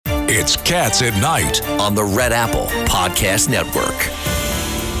It's Cats at Night on the Red Apple Podcast Network.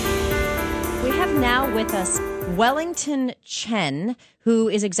 We have now with us Wellington Chen, who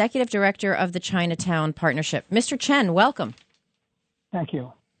is Executive Director of the Chinatown Partnership. Mr. Chen, welcome. Thank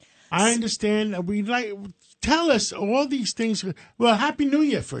you. I understand. Tell us all these things. Well, Happy New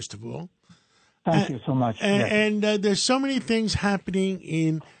Year, first of all. Thank you so much. And there's so many things happening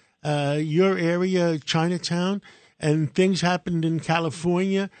in your area, Chinatown, and things happened in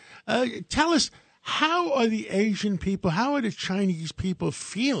California. Tell us, how are the Asian people, how are the Chinese people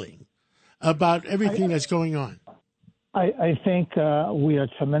feeling about everything that's going on? I think we are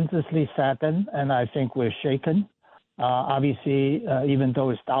tremendously saddened, and I think we're shaken. Obviously, even though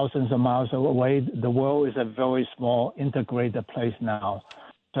it's thousands of miles away, the world is a very small, integrated place now.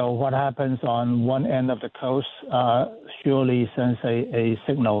 So what happens on one end of the coast surely sends a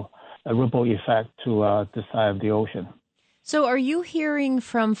signal, a ripple effect to the side of the ocean. So are you hearing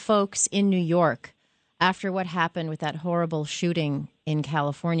from folks in New York after what happened with that horrible shooting in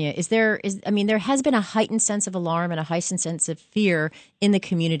California? There has been a heightened sense of alarm and a heightened sense of fear in the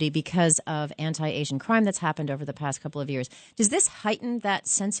community because of anti-Asian crime that's happened over the past couple of years. Does this heighten that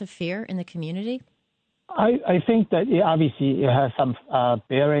sense of fear in the community? I think that obviously it has some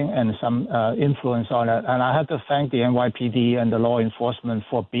bearing and some influence on it. And I have to thank the NYPD and the law enforcement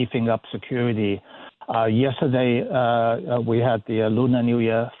for beefing up security. Yesterday, we had the Lunar New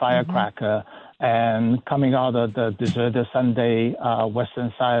Year firecracker, and coming out of the deserted Sunday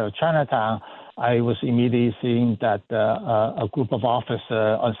western side of Chinatown, I was immediately seeing that a group of officers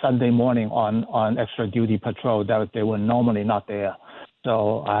on Sunday morning on extra duty patrol, that they were normally not there.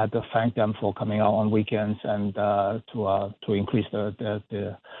 So I had to thank them for coming out on weekends and to increase our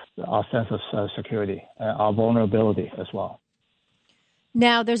sense of security, our vulnerability as well.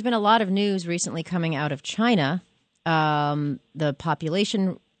 Now, there's been a lot of news recently coming out of China. The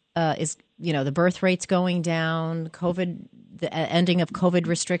population is, the birth rate's going down. The ending of COVID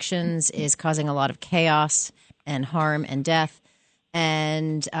restrictions is causing a lot of chaos and harm and death.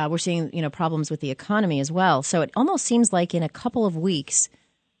 And we're seeing, problems with the economy as well. So it almost seems like in a couple of weeks,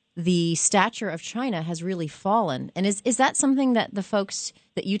 the stature of China has really fallen. And is that something that the folks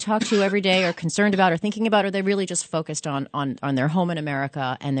that you talk to every day are concerned about or thinking about? Or are they really just focused on their home in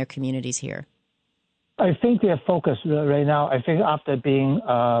America and their communities here? I think they're focused right now. I think after being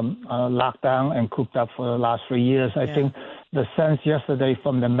locked down and cooped up for the last 3 years, I think the sense yesterday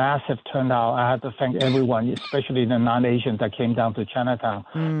from the massive turnout, I have to thank everyone, especially the non-Asians that came down to Chinatown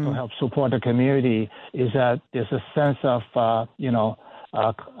to help support the community, is that there's a sense of,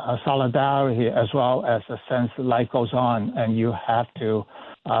 solidarity as well as a sense life goes on and you have to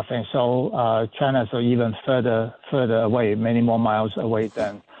think. So China's even further away, many more miles away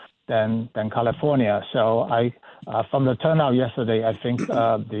than California. So from the turnout yesterday, I think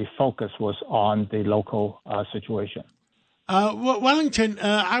the focus was on the local situation. Wellington,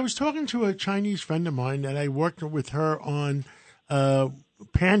 I was talking to a Chinese friend of mine that I worked with her on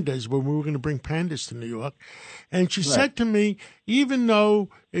pandas when we were going to bring pandas to New York. And she said to me, even though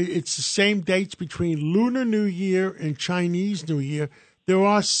it's the same dates between Lunar New Year and Chinese New Year, there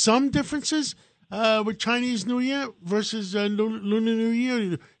are some differences with Chinese New Year versus Lunar New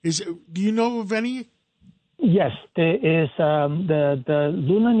Year. Do you know of any? Yes, there is. The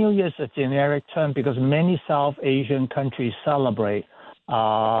Lunar New Year is a generic term because many South Asian countries celebrate,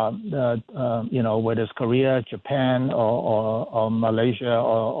 whether it's Korea, Japan, or Malaysia,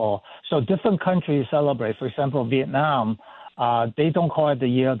 or so different countries celebrate. For example, Vietnam, they don't call it the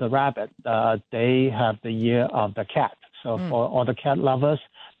Year of the Rabbit. They have the Year of the Cat. So for all the cat lovers,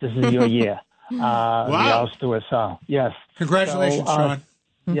 this is your year. Wow. We all do a song. Yes. Congratulations, Sean.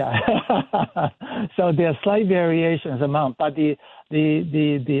 Yeah. So there are slight variations among, but the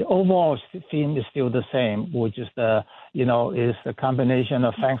overall theme is still the same, which is is the combination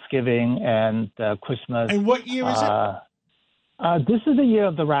of Thanksgiving and Christmas. And what year is it? This is the Year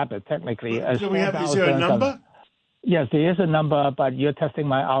of the Rabbit, technically. Is there a number? Yes, there is a number, but you're testing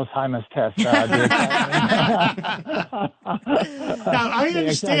my Alzheimer's test. Now, I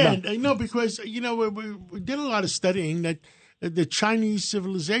understand. No, because, we did a lot of studying that the Chinese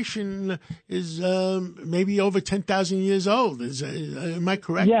civilization is maybe over 10,000 years old. Am I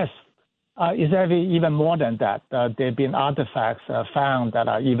correct? Yes. It's even more than that. There have been artifacts found that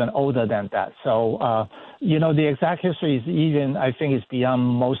are even older than that. So, the exact history is I think it's beyond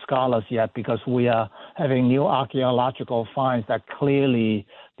most scholars yet because we are having new archaeological finds that clearly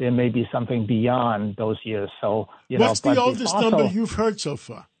there may be something beyond those years. So, what's the oldest number you've heard so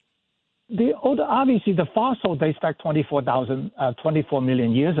far? Obviously the fossil dates back 24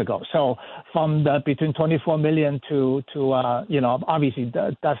 million years ago. So from between 24 million to obviously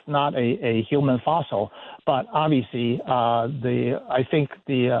that's not a human fossil, but obviously I think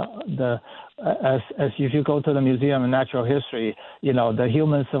as if you go to the Museum of Natural History, the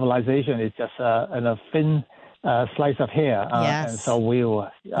human civilization is just a thin slice of hair. Yes. And so we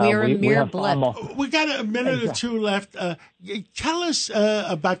are a mere blip. We got a minute or two left. Tell us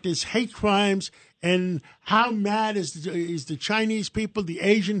about this hate crimes and how mad is the Chinese people, the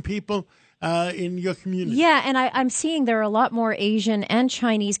Asian people in your community? Yeah, and I'm seeing there are a lot more Asian and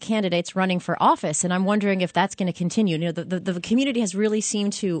Chinese candidates running for office, and I'm wondering if that's going to continue. The community has really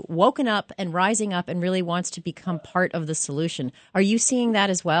seemed to woken up and rising up and really wants to become part of the solution. Are you seeing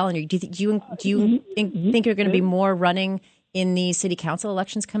that as well? And do you think you're going to be more running in the city council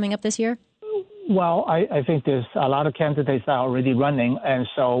elections coming up this year? Well, I think there's a lot of candidates that are already running, and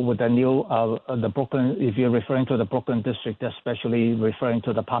so with the new the Brooklyn, if you're referring to the Brooklyn district, especially referring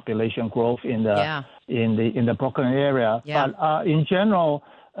to the population growth in the Brooklyn area. Yeah. But in general,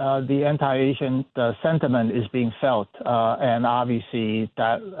 the anti-Asian sentiment is being felt, and obviously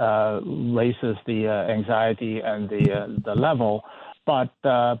that raises the anxiety and the level. But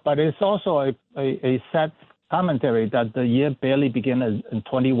it's also a sad commentary that the year barely began in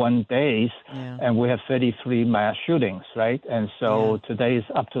 21 days, and we have 33 mass shootings, right? And so today is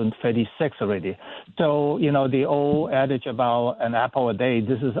up to 36 already. So, the old adage about an apple a day,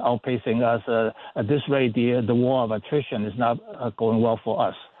 this is outpacing us. At this rate, the war of attrition is not going well for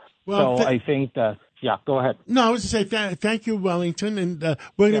us. Well, so I think that, go ahead. No, I was going to say thank you, Wellington. And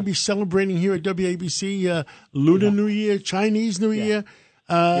we're going to be celebrating here at WABC Lunar New Year, Chinese New Year.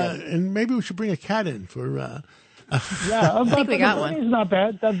 And maybe we should bring a cat in for. I think we got one. The bunnies not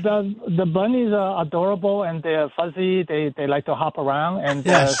bad. The bunnies are adorable and they're fuzzy. They like to hop around and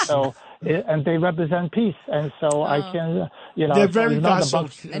and they represent peace. And so I can they're very docile.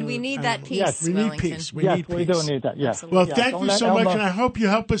 And we need that peace. Yes, we need peace. We do need that. Yes. Absolutely. Well, thank you so much, and I hope you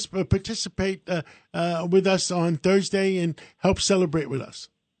help us participate with us on Thursday and help celebrate with us.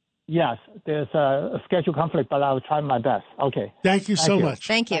 Yes, there's a schedule conflict, but I'll try my best. Okay. Thank you so much.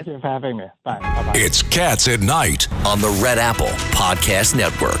 Thank you. Thank you for having me. Bye. Bye-bye. It's Cats at Night on the Red Apple Podcast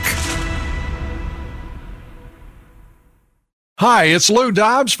Network. Hi, it's Lou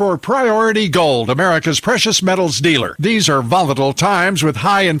Dobbs for Priority Gold, America's precious metals dealer. These are volatile times with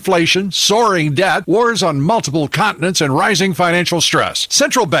high inflation, soaring debt, wars on multiple continents, and rising financial stress.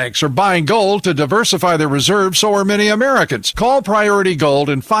 Central banks are buying gold to diversify their reserves, so are many Americans. Call Priority Gold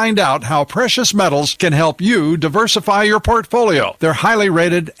and find out how precious metals can help you diversify your portfolio. They're highly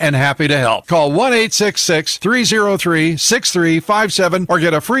rated and happy to help. Call 1-866-303-6357 or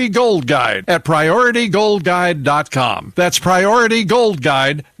get a free gold guide at PriorityGoldGuide.com. That's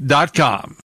PriorityGoldGuide.com.